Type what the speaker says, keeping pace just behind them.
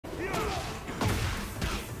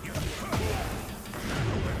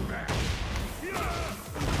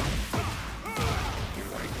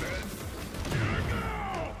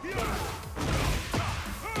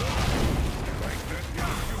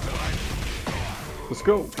Let's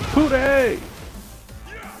go. Pootie!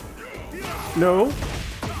 No.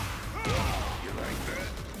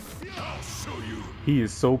 He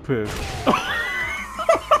is so pissed.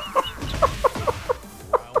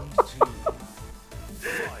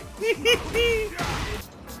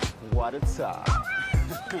 What a time.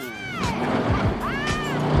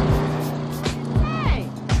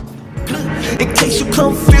 In case you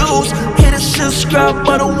confused, hit a subscribe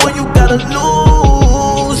button when you gotta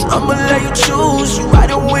lose. I'ma let you choose. You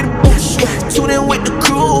riding with the best, tune in with the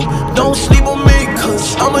crew. Don't sleep on me,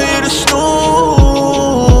 cause I'ma hit a snooze.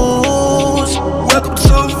 Welcome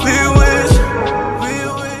to Viewers.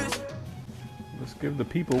 Let's give the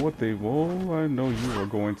people what they want. I know you are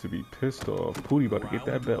going to be pissed off. Pootie about to get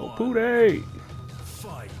that belt. Pootie!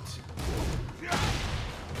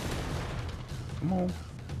 Come on.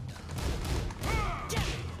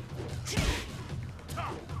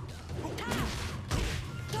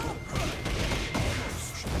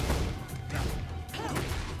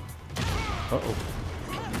 Uh-oh.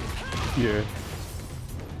 Yeah.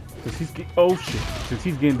 Since he's oh shit. Since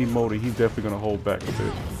he's getting demoted, he's definitely gonna hold back a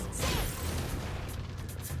bit.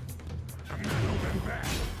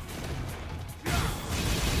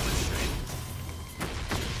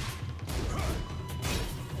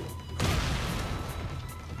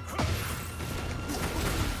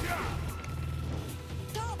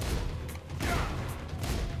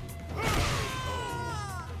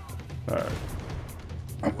 Alright.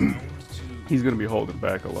 He's gonna be holding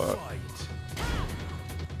back a lot.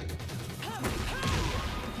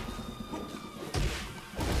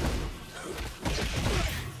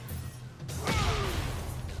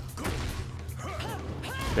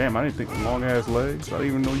 Damn, I didn't think long ass legs. I didn't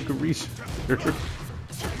even know you could reach.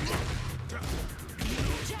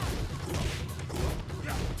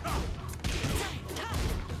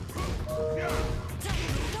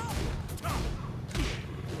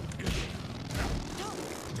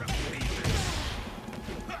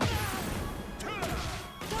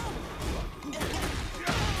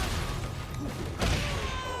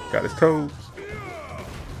 Got his toes.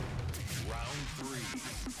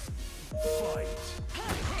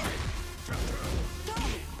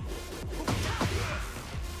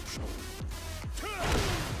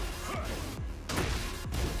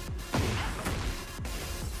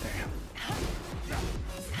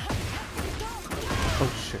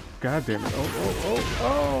 Oh shit. God damn it. Oh.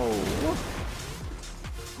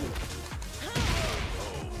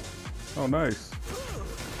 Oh, nice.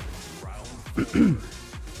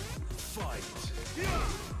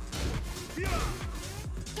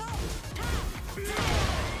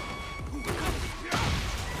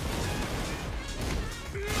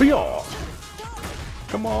 Y'all.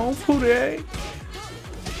 Come on, Pootie.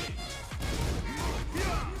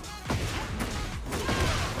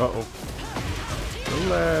 Uh-oh.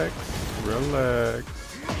 Relax. Relax.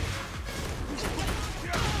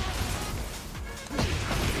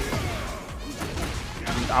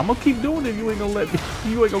 I'm gonna keep doing it. You ain't gonna let me.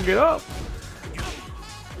 You ain't gonna get up.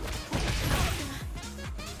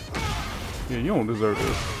 Yeah, you don't deserve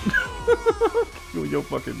this. You and your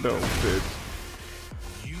fucking nose, bitch.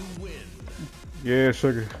 Yeah,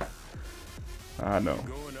 sugar. I know.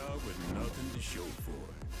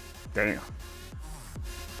 Damn.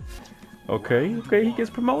 Okay, he gets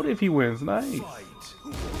promoted if he wins. Nice.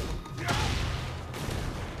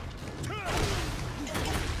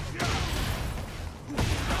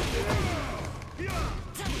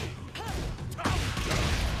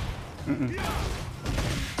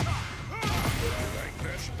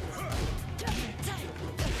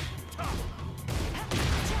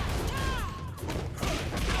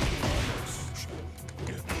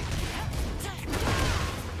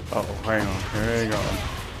 Oh, hang on. Hang on.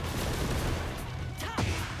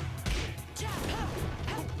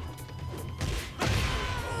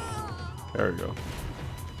 There we go.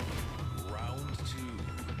 Round two.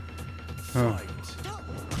 Huh.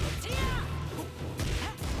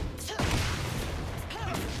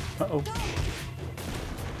 Uh-oh.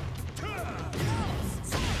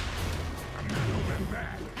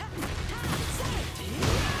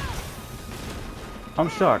 I'm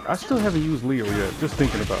shocked. I still haven't used Leo yet. Just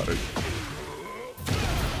thinking about it.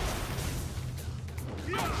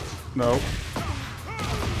 No.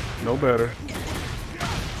 No better.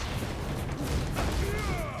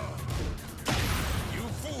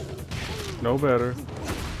 No better.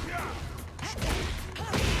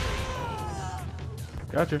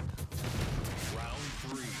 Gotcha.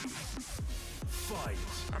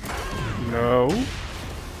 No.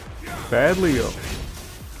 Bad Leo.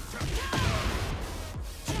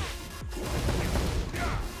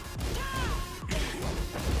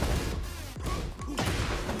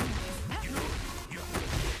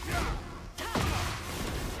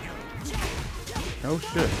 Oh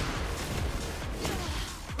shit.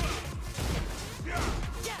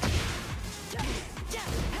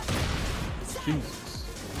 Jesus.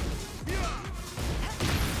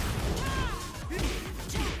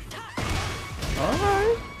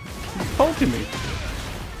 Alright. He's poking me.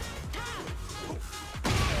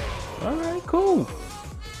 Alright, cool.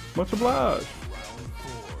 Much obliged.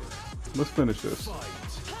 Let's finish this.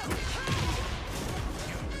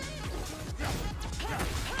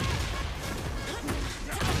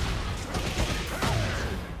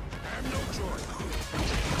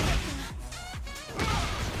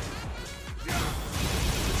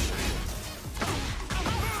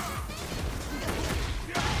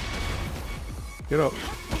 Get up.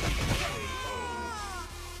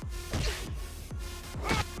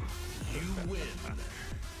 You win.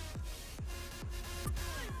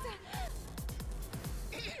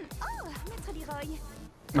 Oh, Maître Leroy.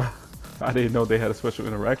 I didn't know they had a special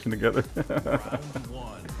interaction together. Round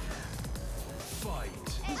one. Fight.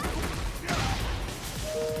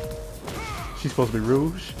 She's supposed to be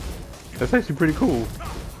Rouge. That's actually pretty cool.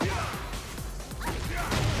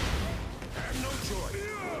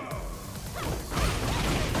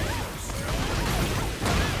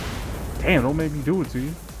 Damn, don't make me do it to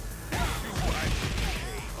you.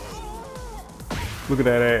 Look at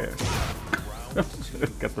that ass.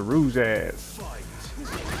 Got the Rouge ass.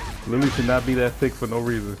 Lily should not be that thick for no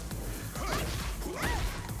reason.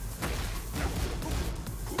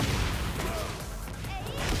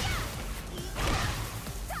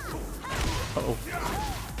 Uh-oh.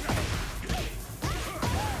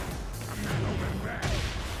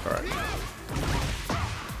 Alright.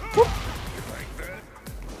 Whoop.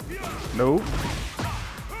 Nope.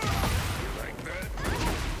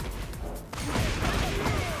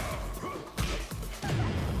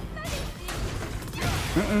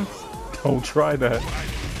 Don't try that.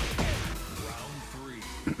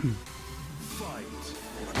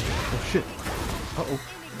 Oh shit. Uh-oh.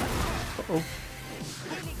 Uh-oh.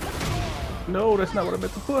 No, that's not what I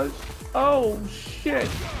meant to push. Oh shit.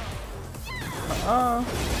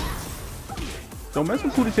 Don't mess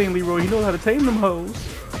with Pootie Tang, Leroy. He knows how to tame them hoes.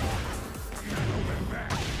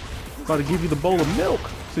 About to give you the bowl of milk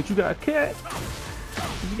since you got a cat.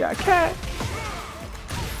 You got a cat.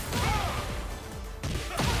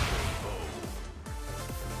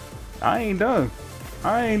 I ain't done.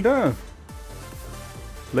 I ain't done.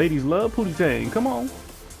 Ladies love Pootie Tang. Come on.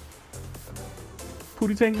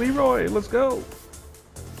 Pootie Tang Leroy, let's go.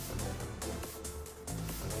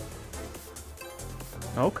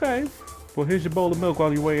 Okay. Well, here's your bowl of milk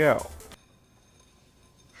on your way out.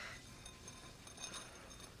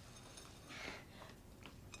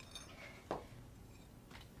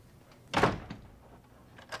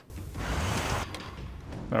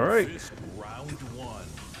 All right. Round one.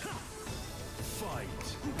 Fight.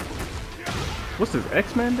 What's this,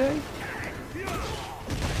 X-Men Day?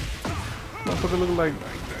 Motherfucker looking like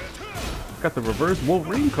got the reverse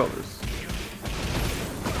Wolverine colors.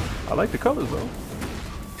 I like the colors though.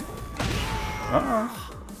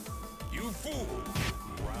 You fool.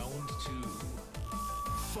 Round two.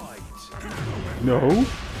 Fight. No.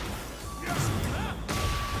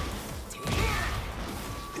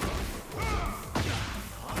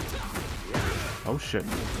 Oh shit.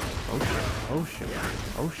 Oh shit. Oh shit.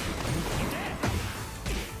 Oh shit.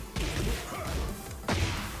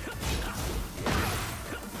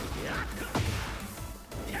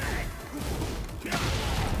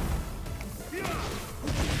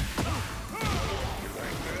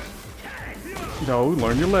 No,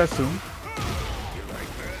 learn your lesson.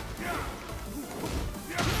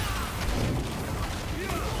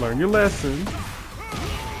 Learn your lesson.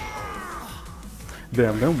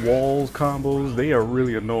 Damn, them walls combos, they are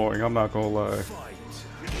really annoying, I'm not gonna lie.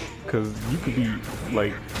 Cause you could be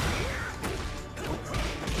like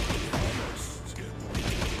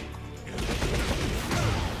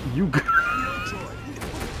you could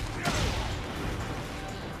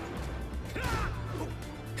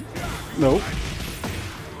Nope.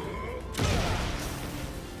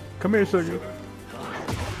 Come here, sugar.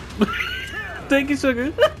 Thank you,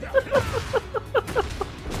 sugar.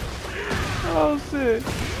 Oh shit.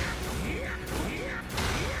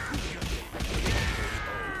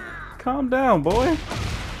 Calm down, boy.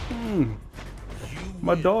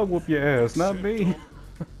 My dog whoop your ass, not me.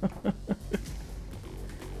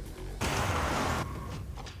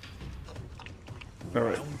 All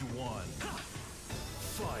right. Round one.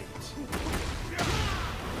 Fight.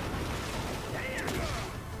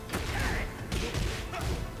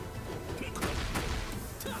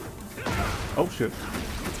 Oh shit.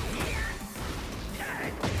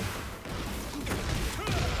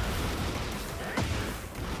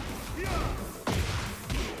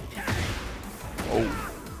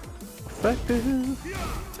 effective.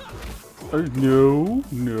 No,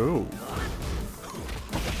 no.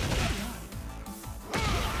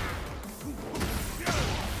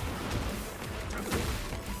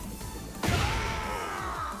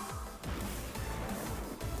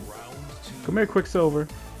 Come here, Quicksilver.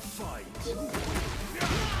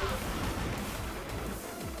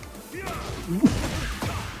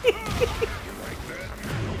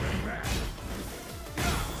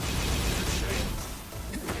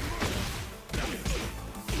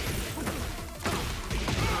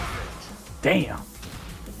 Damn.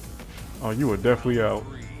 Oh, you were definitely out.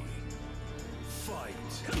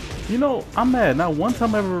 You know, I'm mad. Not one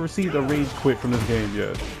time I ever received a rage quit from this game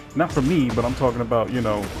yet. Not from me, but I'm talking about, you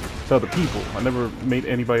know, to other people. I never made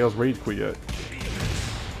anybody else rage quit yet.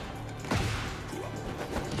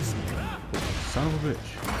 Son of a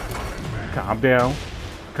bitch. Calm down.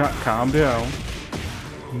 Calm down.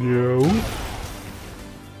 No.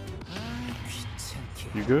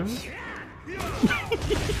 You good?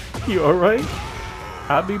 You alright?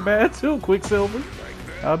 I'll be mad too, Quicksilver.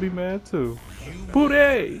 I'll be mad too.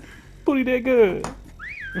 Pootie! Pootie did good.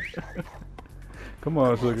 Come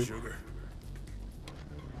on, sugar. The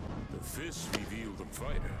fists reveal the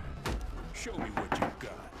fighter. Show me what you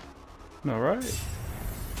got. Alright.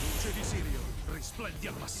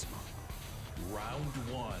 Round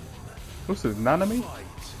one. What's this, Nanami? Fight.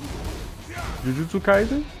 Jujutsu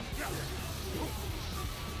Kaisen?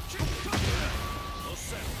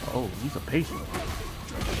 Oh, he's a patient.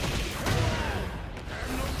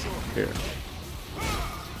 Here.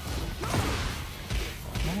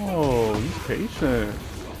 Oh, he's patient.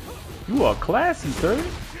 You are classy, sir.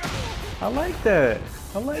 I like that.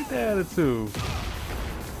 I like the attitude.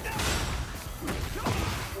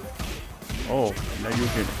 Oh, now you're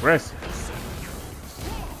getting aggressive.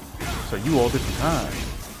 So you all different kinds.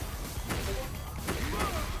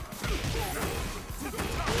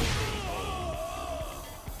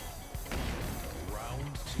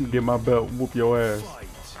 Get my belt, whoop your ass.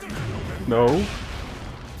 No.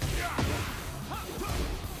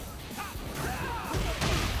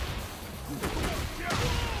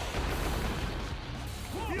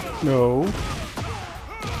 No.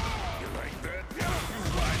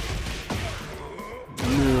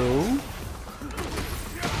 No.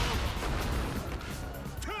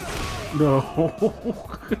 No.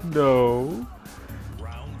 No.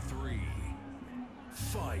 Round three.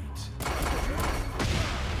 Fight.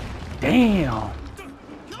 Damn.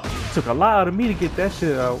 Took a lot of me to get that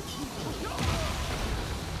shit out.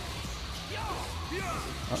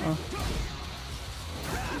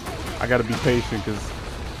 I gotta be patient because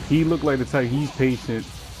he looked like the type he's patient.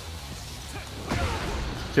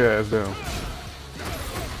 Get your ass down.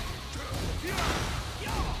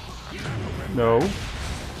 No.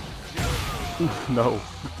 No.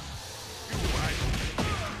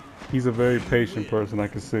 He's a very patient person, I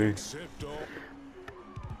can see.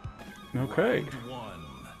 Okay. Round one.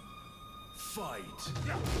 Fight.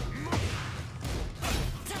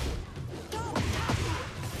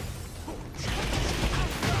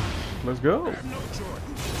 Let's go.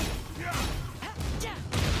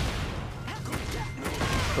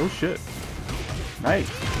 Oh shit. Nice.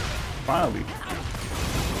 Finally.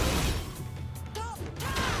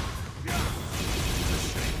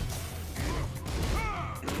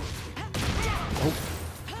 Oh.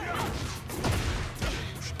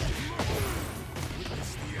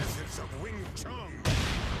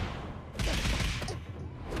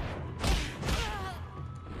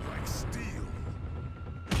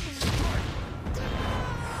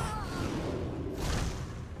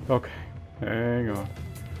 Okay, hang on.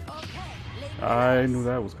 I knew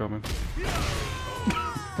that was coming.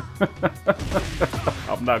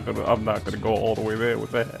 I'm not gonna go all the way there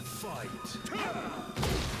with that.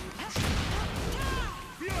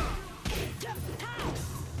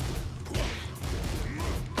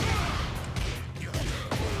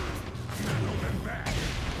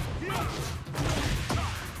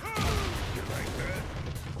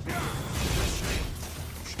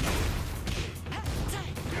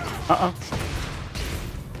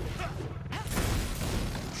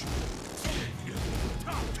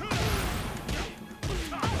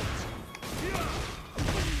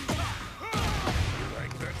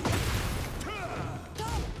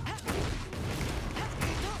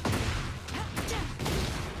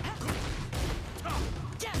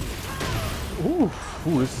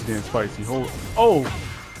 Ooh, this is getting spicy. Hold. Oh.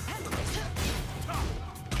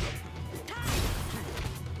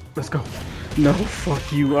 Let's go. No,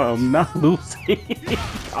 fuck you. I'm not losing.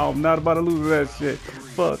 I'm not about to lose that shit.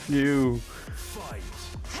 Fuck you.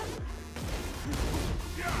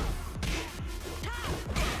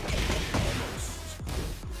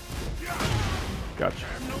 Gotcha.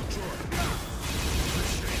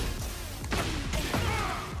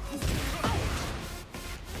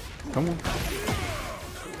 Come on.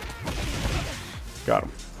 Got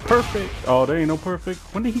him. Perfect. Oh, there ain't no perfect.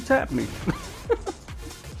 When did he tap me?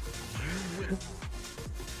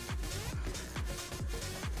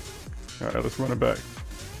 All right, let's run it back.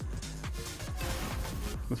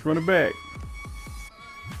 Let's run it back.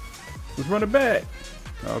 Let's run it back.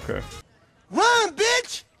 Okay. Run,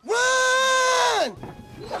 bitch! Run!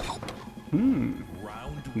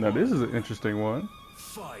 Now this is an interesting one.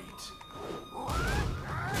 Fight.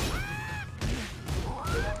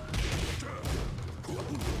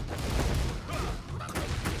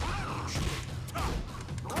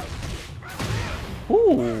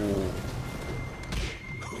 Ooh.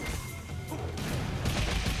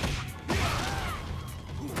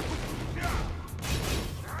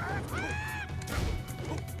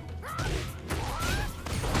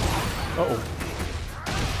 Uh-oh.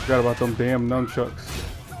 Forgot about them damn nunchucks.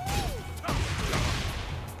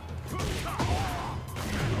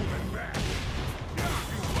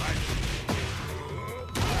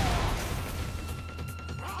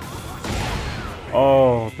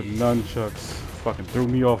 Oh, the nunchucks. Fucking threw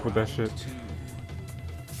me off with that shit.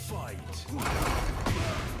 Fight.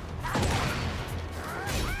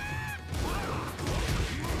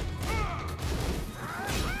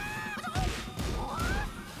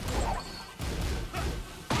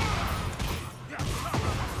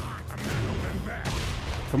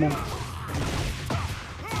 Come on.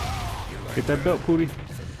 Get that belt, Pootie.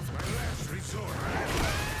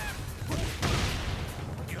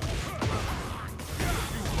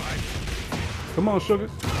 Come on, sugar.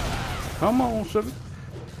 Come on, sugar.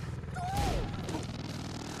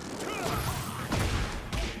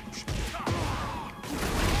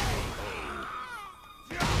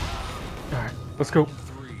 Alright, let's go. 3.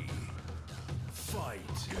 Fight.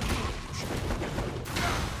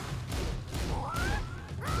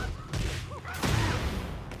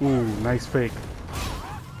 Ooh, nice fake.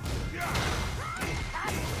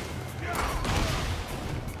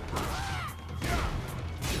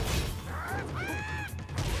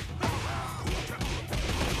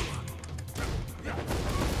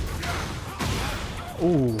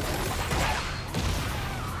 Ooh.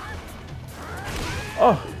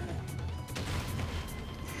 Oh.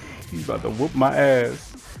 He's about to whoop my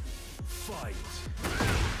ass. Fight.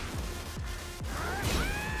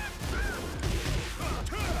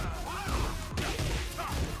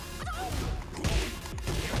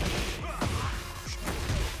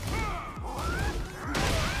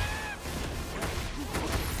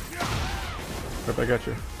 Right back at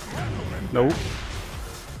you. Nope.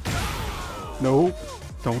 Nope.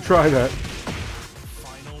 Don't try that.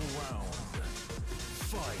 Final round.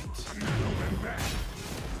 Fight.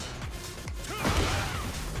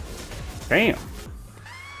 Damn.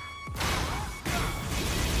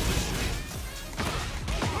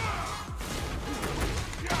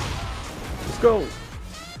 Let's go.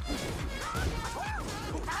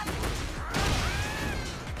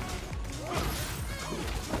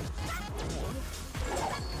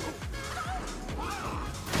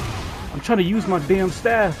 I'm trying to use my damn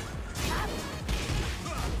staff.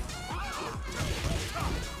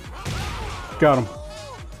 Got him.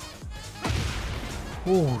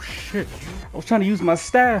 Oh shit. I was trying to use my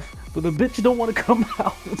staff, but the bitch don't want to come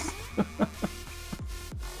out.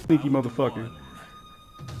 Sneaky motherfucker.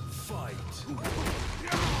 Fight.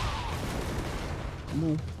 Come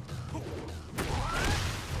on.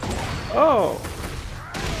 Oh.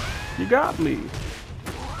 You got me.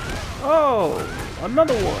 Oh,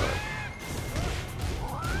 another one.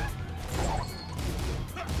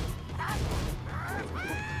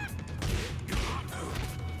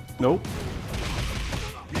 Nope.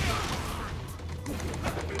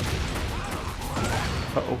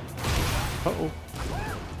 Uh-oh. Uh-oh.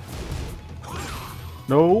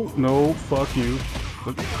 No, no, fuck you.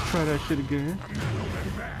 Let's try that shit again.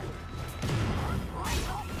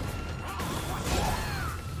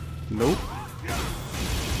 Nope.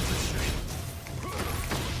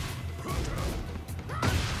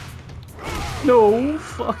 No,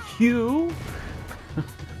 fuck you.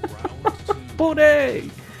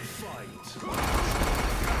 Pootie!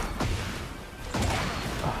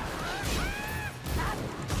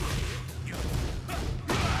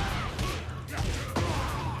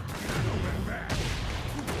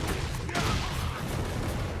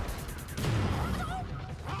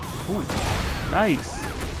 Ooh, nice.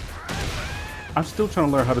 I'm still trying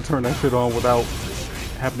to learn how to turn that shit on without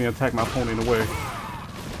having to attack my opponent in a way.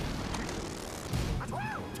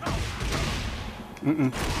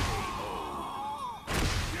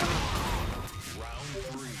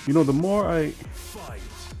 You know, the more I...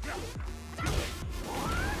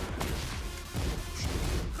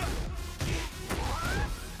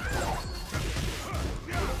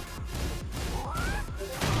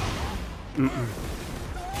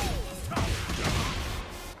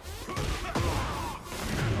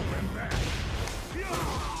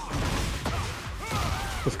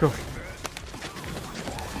 Let's go.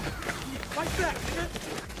 Fight back, nigga!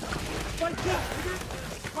 Fight back, nigga!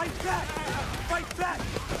 Fight back! Fight back!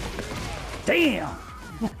 Damn!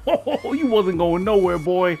 Oh, you wasn't going nowhere,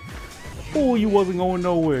 boy. Oh, you wasn't going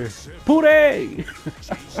nowhere. Pootie!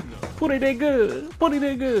 Pootie, they good. Pootie,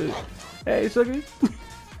 they good. Hey, sugar. Hey,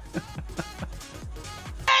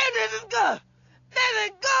 this is good! This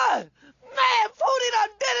is good! Man, Pootie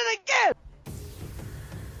done did it again!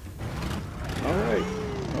 Alright.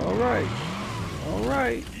 Alright.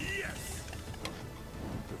 Alright.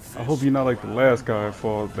 I hope you're not like the last guy I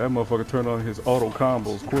fought. That motherfucker turned on his auto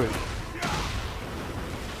combos quick.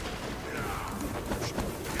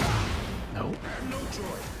 Nope.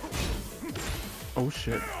 Oh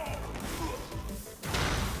shit.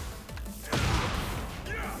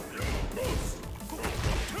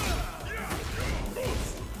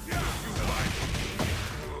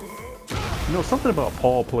 You know, something about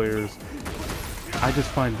Paul players I just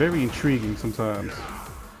find very intriguing sometimes.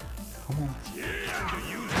 Come on.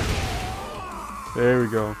 There we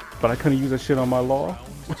go. But I couldn't use that shit on my law.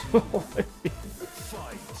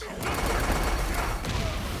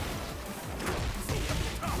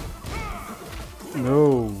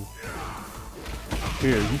 No.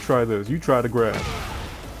 Here, you try this. You try to grab.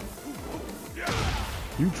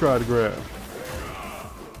 You try to grab.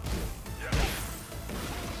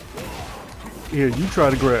 Here, you try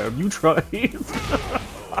to grab. You try.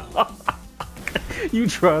 You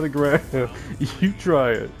try to grab. You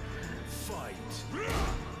try it.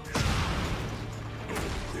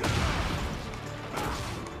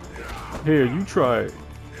 Here, you try it.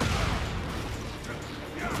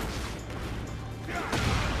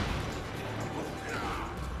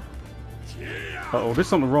 Uh-oh, there's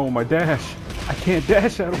something wrong with my dash. I can't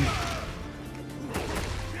dash at him.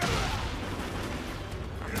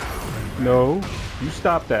 No, you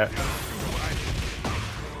stop that.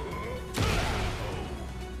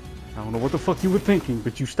 I don't know what the fuck you were thinking,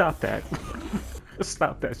 but you stop that.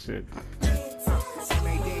 Stop that shit.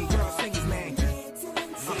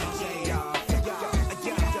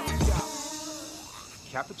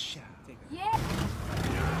 Yeah.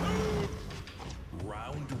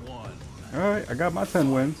 Round one. Alright, I got my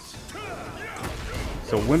 10 wins.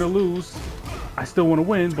 So win or lose, I still want to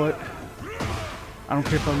win, but I don't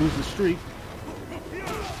care if I lose the streak.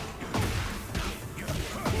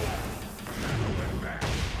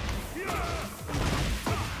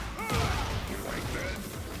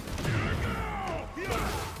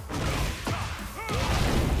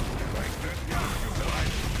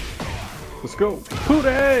 Let's go.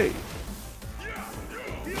 Pootie!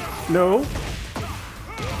 No.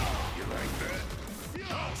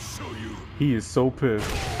 He is so pissed.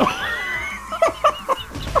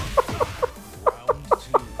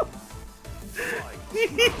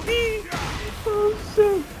 Oh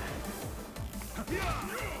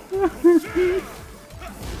shit.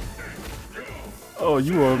 Oh,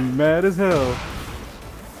 you are mad as hell.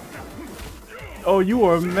 Oh, you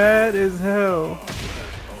are mad as hell.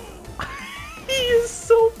 He is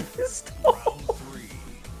so pissed off.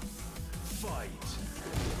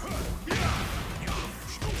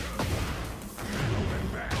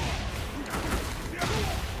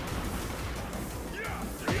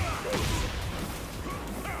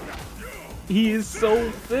 He is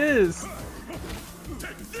so pissed.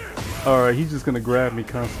 Alright, he's just gonna grab me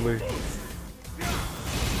constantly.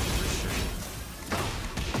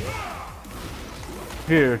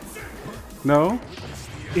 Here. No?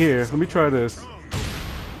 Here, let me try this.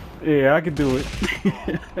 Yeah, I can do it.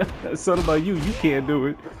 Something about you, you can't do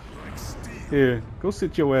it. Here, go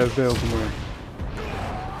sit your ass down somewhere.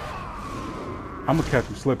 I'm gonna catch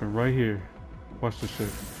him slipping right here. Watch this shit.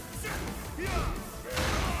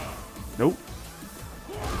 Nope.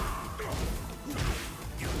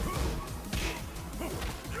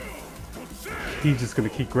 He's just gonna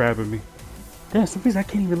keep grabbing me. Damn, some reason I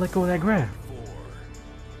can't even let go of that grab.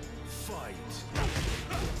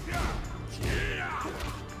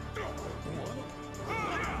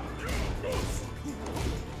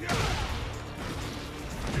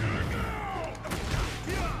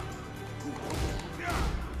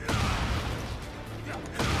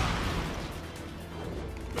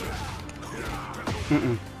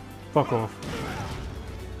 Fuck off.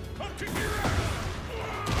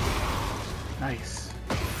 Nice.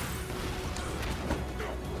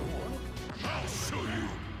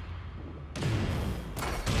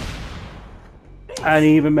 I ain't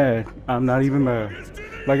even mad. I'm not even mad.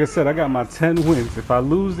 Like I said, I got my 10 wins. If I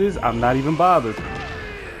lose this, I'm not even bothered.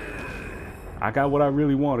 I got what I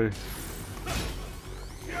really wanted.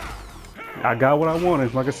 I got what I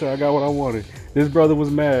wanted. Like I said, I got what I wanted. This brother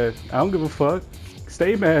was mad. I don't give a fuck.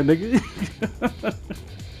 Stay mad, nigga.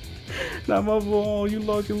 Now, my boy, you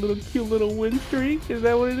lost your little cute little win streak. Is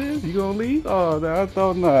that what it is? You gonna leave? Oh, no, I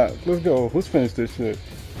thought not. Let's go. Let's finish this shit.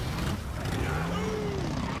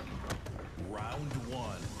 Round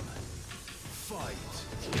one. Fight.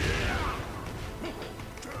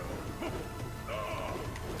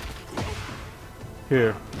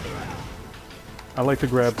 Here. I like to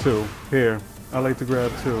grab two. Here. I like to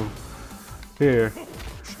grab two. Here.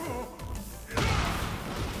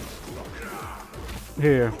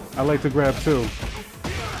 Here. I like to grab two.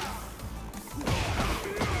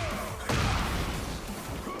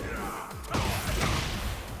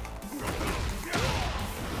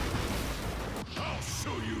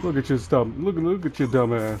 Look at your stuff. Look at your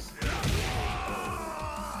dumb ass.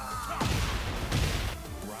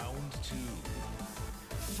 Round two.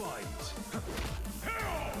 Fight.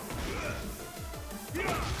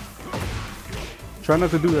 Try not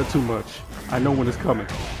to do that too much. I know when it's coming.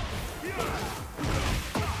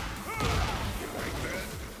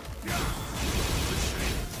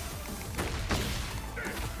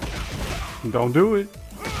 Don't do it.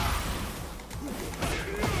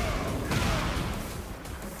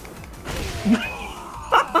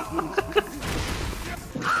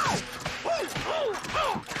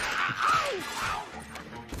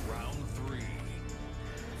 Round three.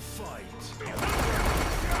 Fight.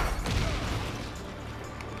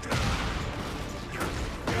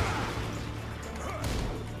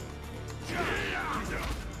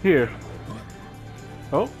 Here.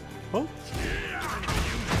 Oh. Oh.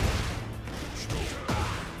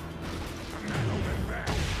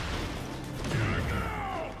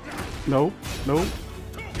 No. No.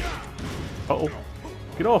 Uh-oh.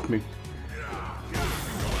 Get off me.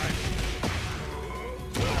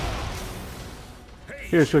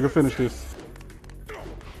 Here, sugar, finish this.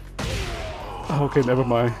 Oh, okay, never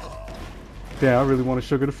mind. Damn, I really wanted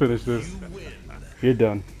sugar to finish this. You're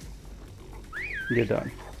done. You're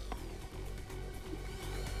done.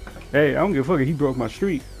 Hey, I don't give a fuck if he broke my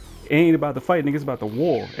streak. It ain't about the fight, nigga. It's about the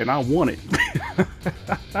war, and I want it.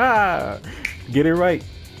 Get it right.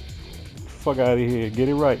 Fuck out of here. Get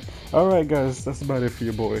it right. Alright, guys. That's about it for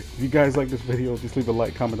your boy. If you guys like this video, just leave a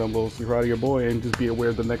like, comment down below, subscribe to your boy, and just be aware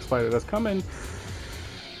of the next fighter that's coming.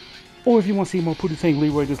 Or if you want to see more Pootie, Tang,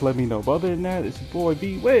 Leroy, just let me know. But other than that, it's your boy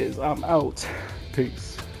B Wiz. I'm out.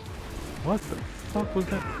 Peace. What the fuck was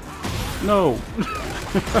that? No.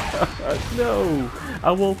 No.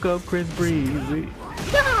 I woke up Chris Breezy.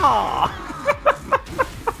 Yeah.